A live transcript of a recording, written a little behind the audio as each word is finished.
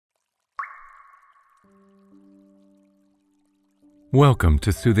Welcome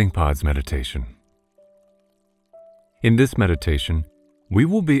to Soothing Pod's meditation. In this meditation, we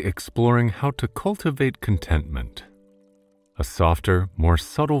will be exploring how to cultivate contentment, a softer, more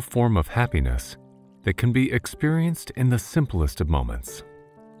subtle form of happiness that can be experienced in the simplest of moments.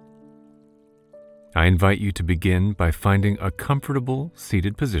 I invite you to begin by finding a comfortable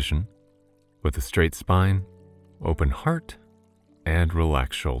seated position with a straight spine, open heart, and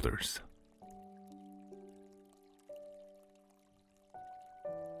relaxed shoulders.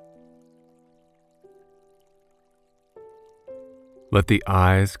 Let the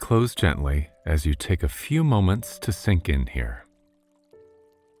eyes close gently as you take a few moments to sink in here.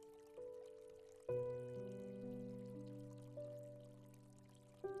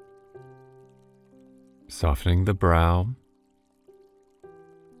 Softening the brow,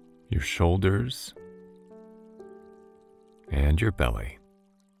 your shoulders, and your belly.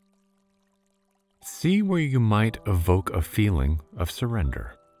 See where you might evoke a feeling of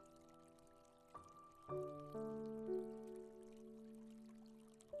surrender.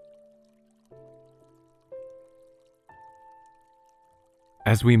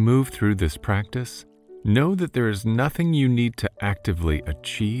 As we move through this practice, know that there is nothing you need to actively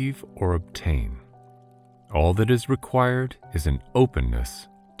achieve or obtain. All that is required is an openness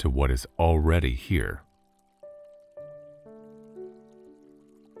to what is already here.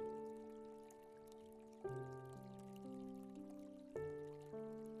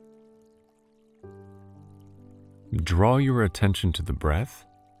 Draw your attention to the breath,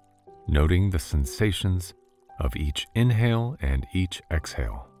 noting the sensations of each inhale and each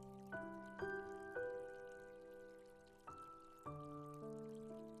exhale.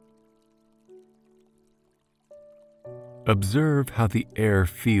 Observe how the air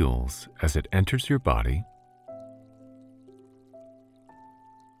feels as it enters your body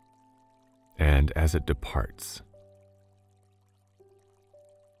and as it departs.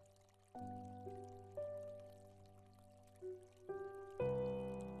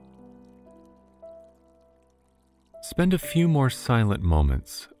 Spend a few more silent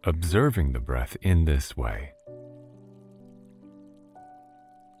moments observing the breath in this way.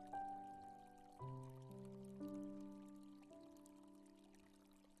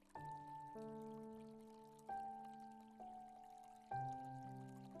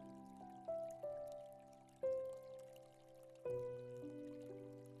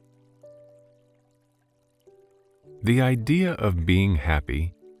 The idea of being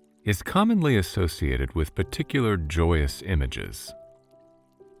happy is commonly associated with particular joyous images.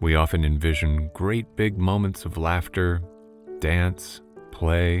 We often envision great big moments of laughter, dance,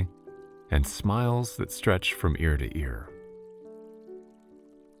 play, and smiles that stretch from ear to ear.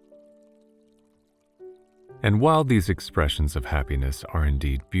 And while these expressions of happiness are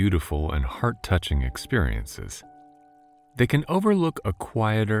indeed beautiful and heart-touching experiences, they can overlook a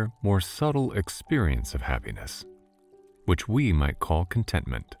quieter, more subtle experience of happiness, which we might call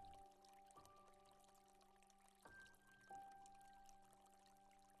contentment.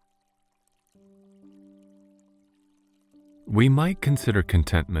 We might consider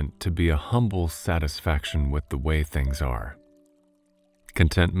contentment to be a humble satisfaction with the way things are.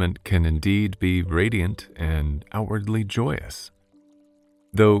 Contentment can indeed be radiant and outwardly joyous,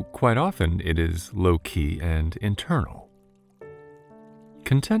 though quite often it is low-key and internal.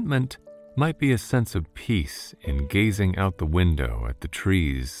 Contentment might be a sense of peace in gazing out the window at the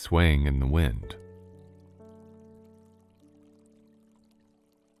trees swaying in the wind.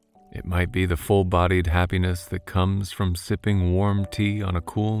 It might be the full-bodied happiness that comes from sipping warm tea on a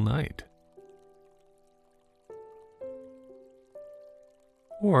cool night.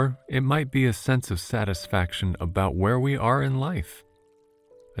 Or it might be a sense of satisfaction about where we are in life,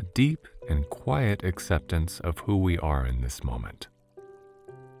 a deep and quiet acceptance of who we are in this moment.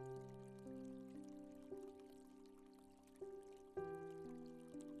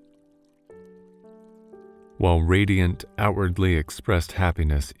 While radiant, outwardly expressed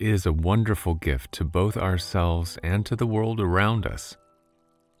happiness is a wonderful gift to both ourselves and to the world around us,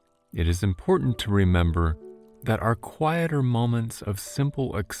 it is important to remember that our quieter moments of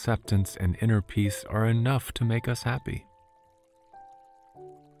simple acceptance and inner peace are enough to make us happy.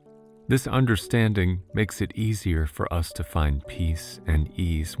 This understanding makes it easier for us to find peace and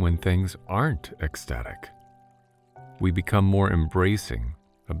ease when things aren't ecstatic. We become more embracing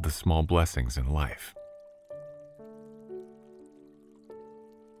of the small blessings in life.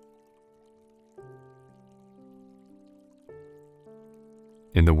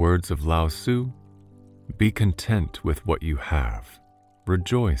 In the words of Lao Tzu, be content with what you have.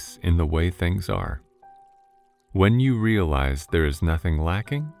 Rejoice in the way things are. When you realize there is nothing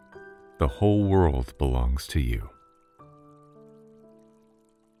lacking, the whole world belongs to you.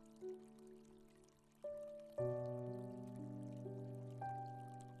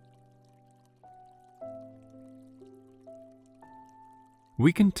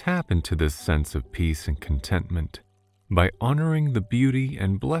 We can tap into this sense of peace and contentment by honoring the beauty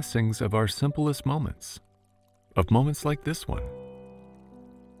and blessings of our simplest moments, of moments like this one.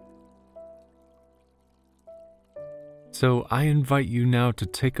 So I invite you now to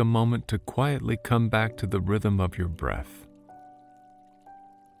take a moment to quietly come back to the rhythm of your breath.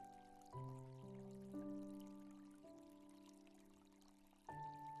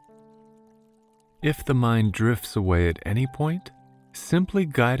 If the mind drifts away at any point, simply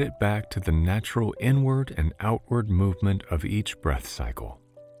guide it back to the natural inward and outward movement of each breath cycle.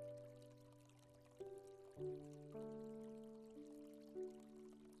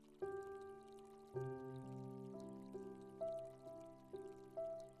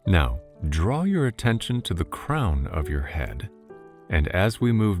 Now, draw your attention to the crown of your head, and as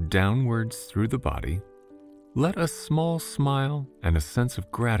we move downwards through the body, let a small smile and a sense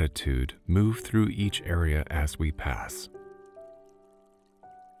of gratitude move through each area as we pass.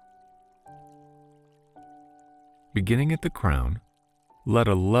 Beginning at the crown, let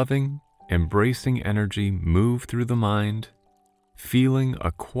a loving, embracing energy move through the mind, feeling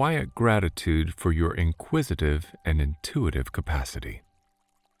a quiet gratitude for your inquisitive and intuitive capacity.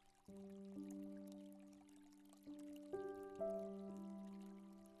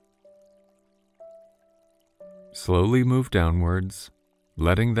 Slowly move downwards,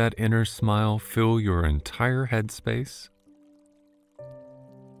 letting that inner smile fill your entire headspace.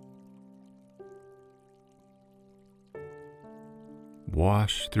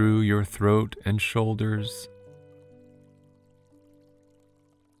 Wash through your throat and shoulders.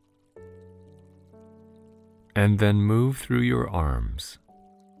 And then move through your arms.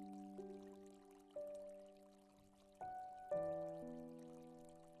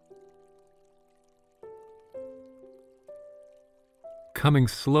 Coming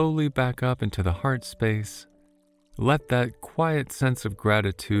slowly back up into the heart space, let that quiet sense of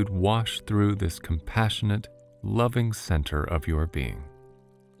gratitude wash through this compassionate, loving center of your being.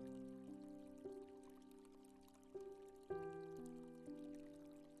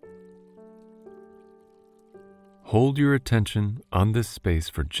 Hold your attention on this space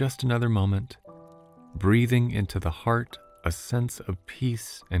for just another moment, breathing into the heart a sense of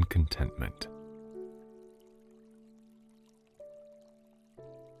peace and contentment.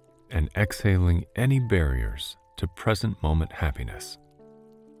 And exhaling any barriers to present moment happiness.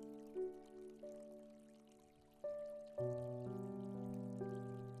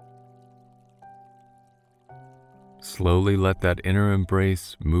 Slowly let that inner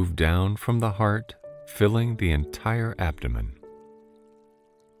embrace move down from the heart, filling the entire abdomen.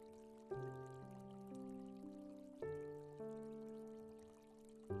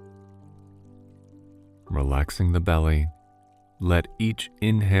 Relaxing the belly, let each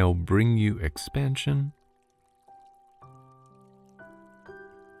inhale bring you expansion,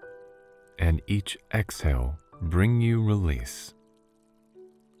 and each exhale bring you release.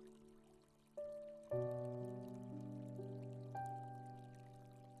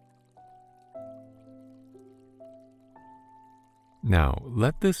 Now,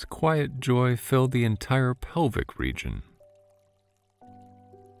 let this quiet joy fill the entire pelvic region.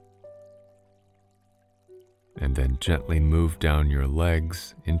 And then gently move down your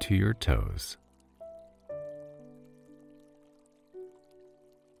legs into your toes.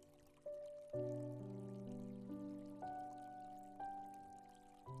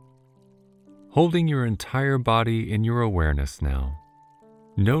 Holding your entire body in your awareness now,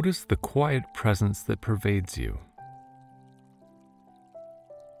 notice the quiet presence that pervades you.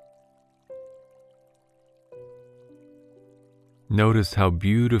 Notice how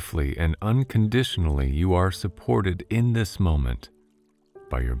beautifully and unconditionally you are supported in this moment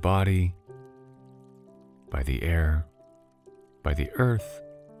by your body, by the air, by the earth,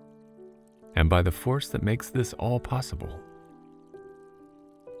 and by the force that makes this all possible.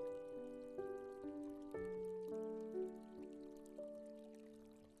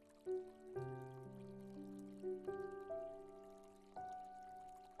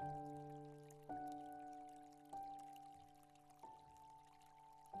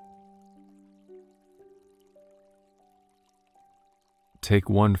 Take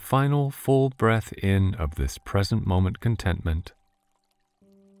one final full breath in of this present moment contentment.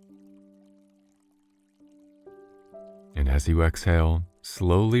 And as you exhale,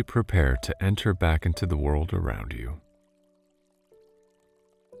 slowly prepare to enter back into the world around you.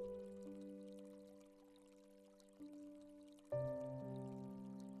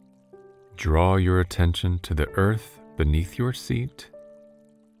 Draw your attention to the earth beneath your seat.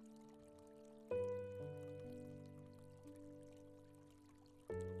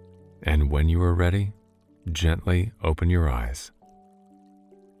 And when you are ready, gently open your eyes.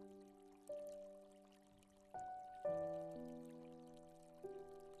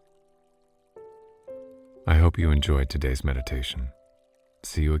 I hope you enjoyed today's meditation.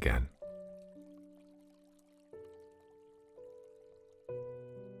 See you again.